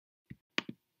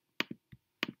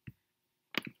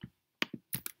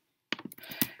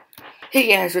Hey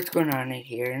guys, what's going on in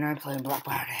here? And I'm playing Block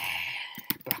Party.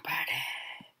 Block Party.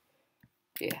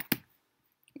 Yeah,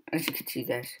 as you can see,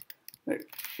 guys. But,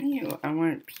 I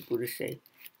want people to say.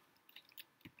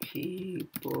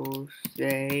 People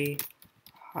say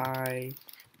hi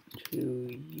to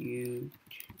YouTube.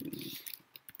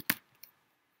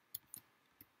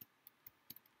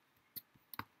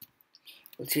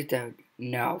 Let's hit that.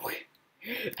 No.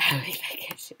 I like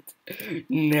that shit.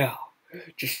 No.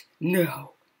 Just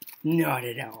no. Not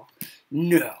at all.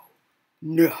 No.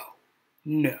 No.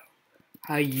 No.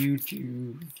 Hi,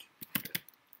 YouTube.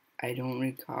 I don't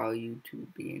recall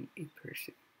YouTube being a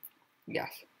person.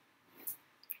 Yes.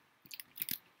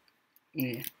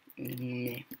 Yeah.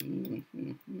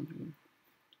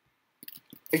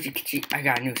 As you can see, I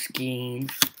got a new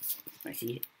skin. I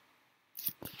see it.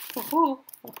 Oh,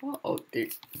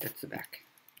 that's the back.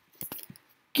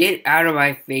 Get out of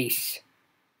my face.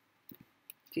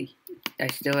 See, I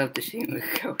still have the same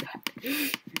coat on.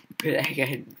 But I got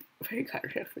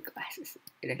rid of the glasses.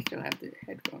 And I still have the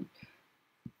headphones.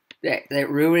 That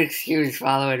Rubik's Cube is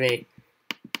following me.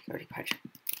 Sorry, punch.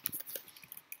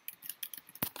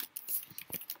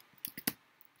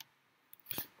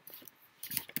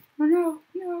 Oh no,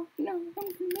 I'm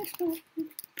gonna miss one.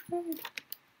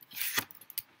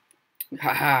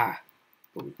 Haha.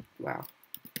 Oh, wow.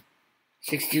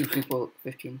 16 people,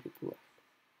 15 people left.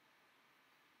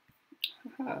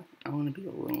 Haha. I wanna be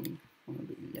alone. I wanna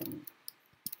be alone.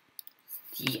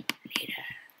 See you later.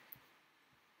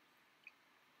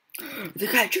 The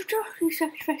guy jumped off and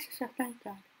sacrificed himself like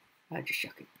that. I just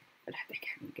shook it. But I think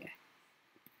I can get.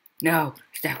 No!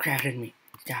 Stop crowding me.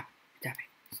 Stop. Stop it.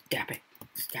 Stop it.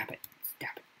 Stop it.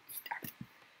 Stop it. Stop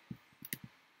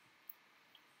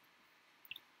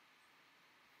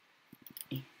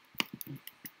it.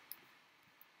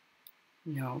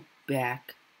 No,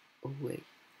 back away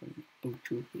from me. Oh,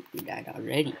 2 people died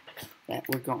already. That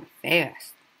we're going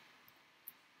fast.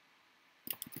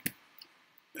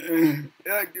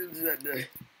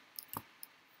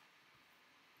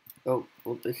 Oh,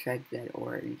 well, besides that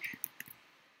orange.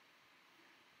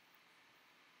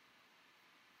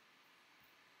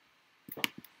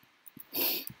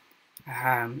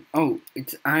 Oh,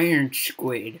 it's iron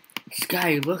squid.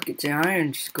 Sky, look, it's an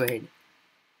iron squid.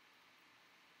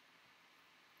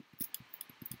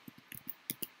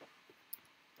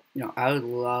 I would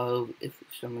love if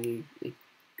somebody, like,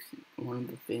 one of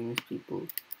the famous people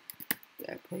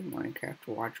that play Minecraft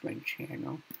to watch my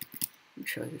channel and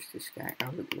show this guy. I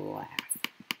would laugh.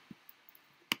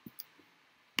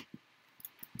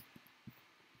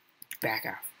 Back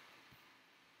off.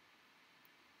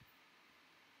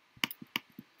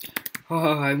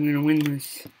 Oh, I'm gonna win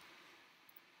this.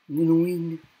 I'm gonna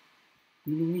win.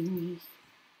 I'm gonna win this.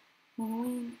 I'm gonna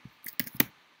win.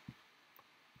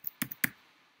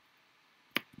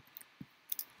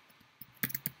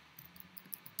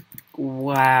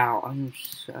 Wow, I'm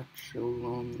such so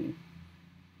lonely.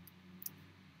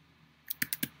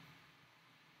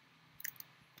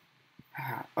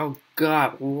 Oh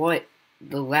god, what?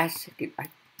 The last second,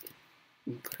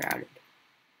 I'm crowded.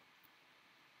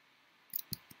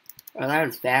 Oh, that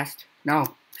was fast.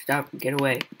 No, stop, get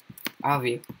away. All of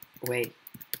you, away.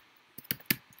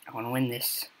 I wanna win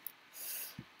this.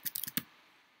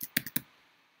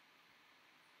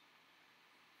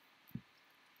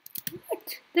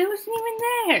 What? That wasn't even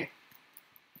there.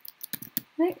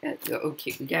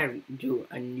 Okay, we gotta do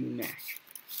a new match.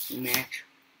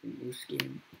 New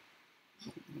skin.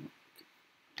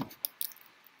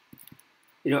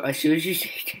 As soon as you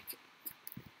say it.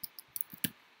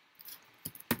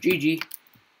 GG.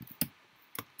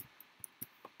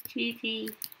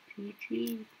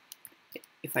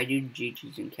 If I do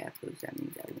GG's in capitals, that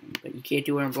means I win. But you can't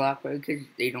do it in block because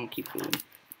they don't keep doing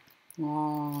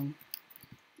long.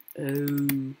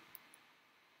 Oh.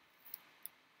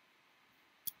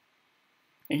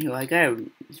 Anyway, I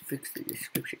gotta fix the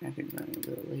description. I've been running a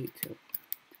little late, so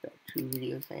it's about 2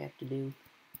 videos I have to do.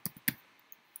 I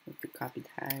have to copy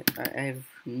that. I have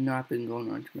not been going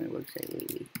onto my website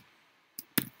lately.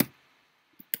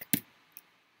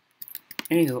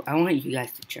 Anyway, I want you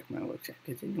guys to check my website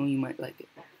because I know you might like it.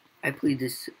 I played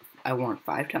this. I won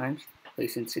 5 times,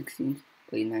 placed in 16s,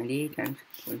 played 98 times,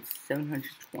 won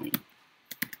 720.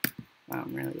 Wow,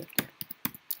 I'm really up there.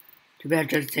 Too bad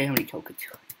it doesn't say how many tokens.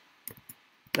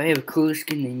 But I have a cooler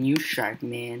skin than you, Shark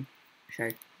Ninja.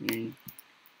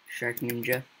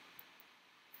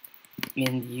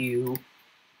 And you.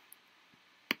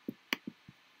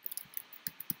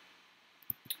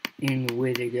 And the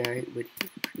Wither guy with his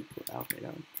pretty cool outfit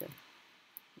on. So.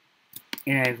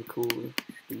 And I have a cooler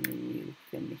skin than you,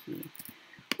 Finn.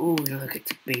 Oh, look,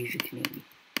 it's a beige candy.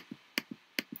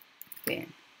 fan.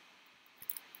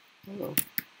 Hello,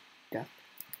 duck,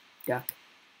 duck,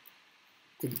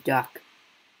 the duck.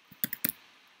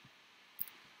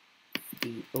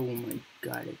 Oh my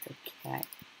god, it's a cat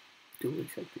doing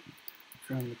something.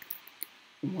 It's on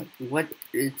the, what?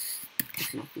 This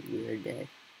is the weird day.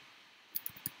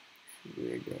 It's a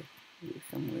weird day. It's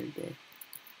some weird day.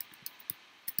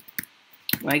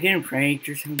 Am I getting pranked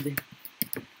or something?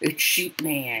 It's Sheep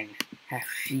Man. Half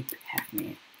sheep, half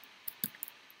man.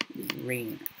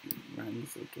 Rain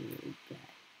runs like a little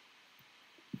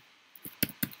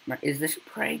guy. Is this a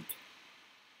prank?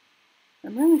 I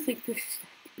really think this is to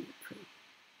be a prank.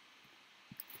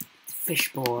 It's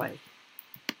Fish Boy.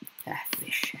 Half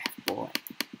fish, half boy.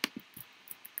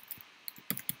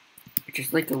 It's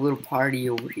just like a little party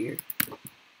over here.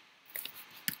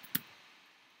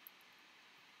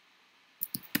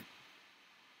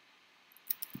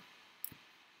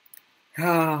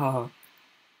 Oh.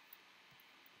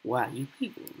 Wow, you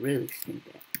people really stink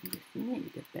that. You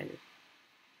need to get better.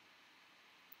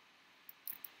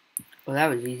 Well, that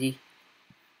was easy.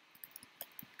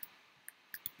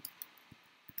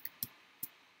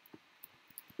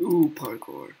 Ooh,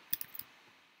 parkour.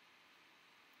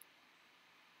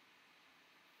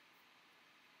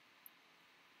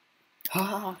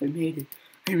 Ha! I made it.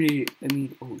 I made it. I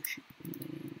made it. Oh, shit.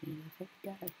 I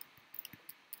died.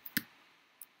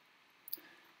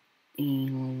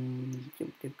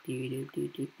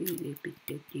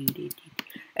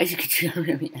 As you can see, I'm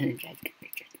really energized.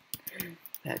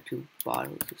 I had 2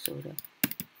 bottles of soda.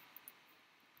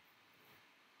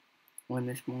 One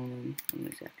this morning, one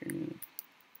this afternoon.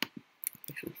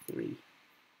 Actually 3.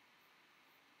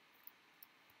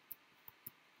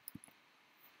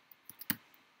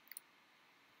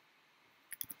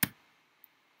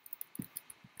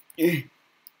 Made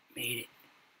it.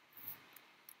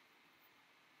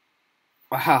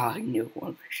 Wow, I knew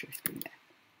one for sure was coming back.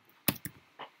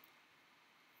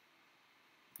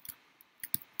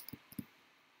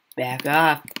 Back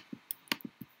up.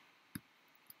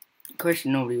 Of course,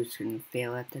 nobody was going to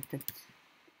fail at that. That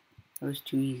was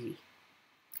too easy.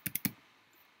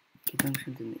 Give them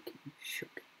something that can be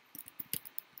shook.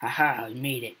 Haha, I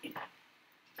made it.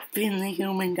 Finally,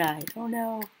 human died. Oh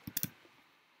no.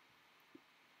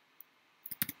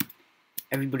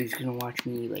 Everybody's gonna watch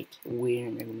me like win,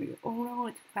 and they're gonna go, "Oh no,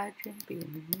 it's a 5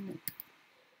 champion!"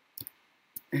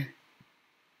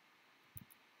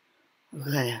 Oh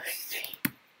god, that was 3. I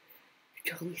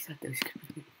totally thought that was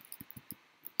gonna be.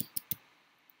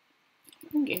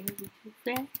 I'm getting too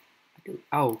fast.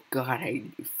 Oh god, I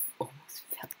almost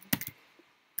fell.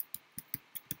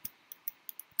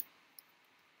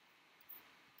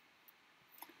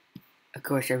 Of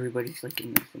course, everybody's like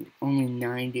in nothing. Only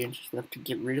 9 dancers left to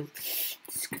get rid of. This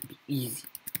is gonna be easy.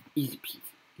 Easy peasy.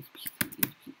 Easy peasy.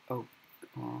 Easy peasy. Oh,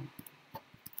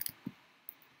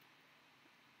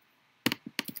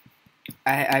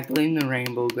 I blame the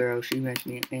rainbow girl. She messed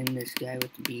me up. And this guy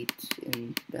with the beats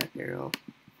and that girl.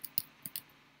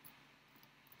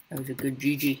 That was a good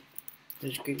GG. That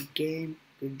was a good game.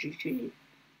 Good GG.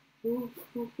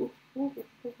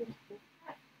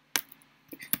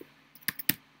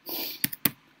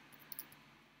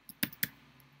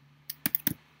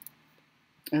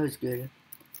 That was good.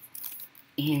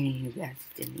 And that's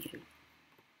the video.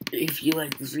 If you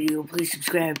like this video, please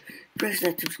subscribe. Press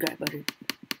that subscribe button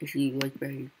if you like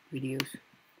my videos.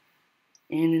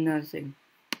 And another thing,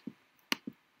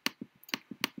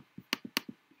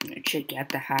 check out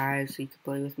the Hive so you can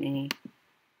play with me.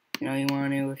 You know you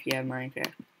want to if you have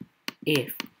Minecraft.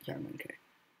 If you have Minecraft.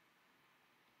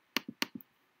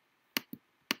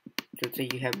 So say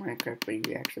you have Minecraft but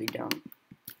you actually don't.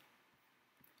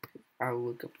 I'll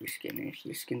look up your skin. If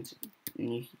your skin's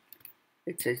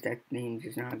it says that name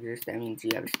does not exist, that means you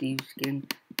have a Steve skin.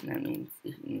 And that means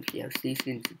if you have Steve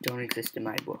skins, it don't exist in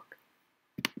my book.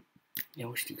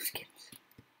 No Steve skins.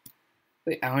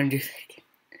 Wait, I want to do that again.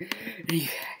 You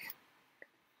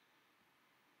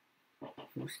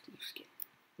guys. No Steve skin.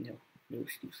 No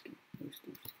Steve skin. No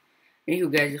Steve skin.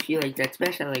 Anyway, guys, if you like that,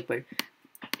 smash that like button.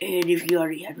 And if you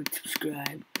already haven't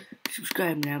subscribed,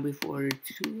 subscribe now before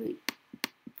it's too late.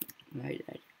 Right.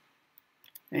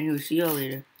 Anyway, see y'all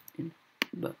later.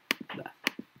 Bye.